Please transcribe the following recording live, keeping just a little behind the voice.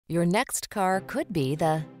Your next car could be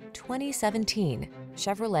the 2017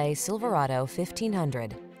 Chevrolet Silverado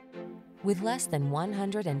 1500. With less than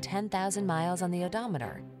 110,000 miles on the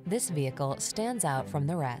odometer, this vehicle stands out from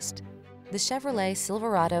the rest. The Chevrolet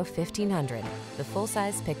Silverado 1500, the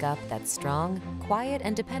full-size pickup that's strong, quiet,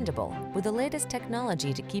 and dependable, with the latest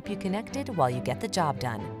technology to keep you connected while you get the job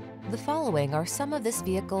done. The following are some of this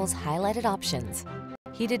vehicle's highlighted options: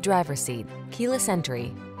 heated driver's seat, keyless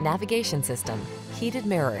entry, navigation system, heated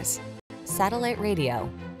mirrors, satellite radio,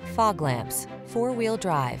 fog lamps, four-wheel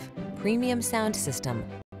drive, premium sound system,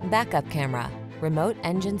 backup camera, remote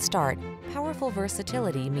engine start. Powerful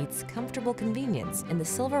versatility meets comfortable convenience in the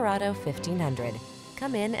Silverado 1500.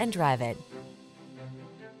 Come in and drive it.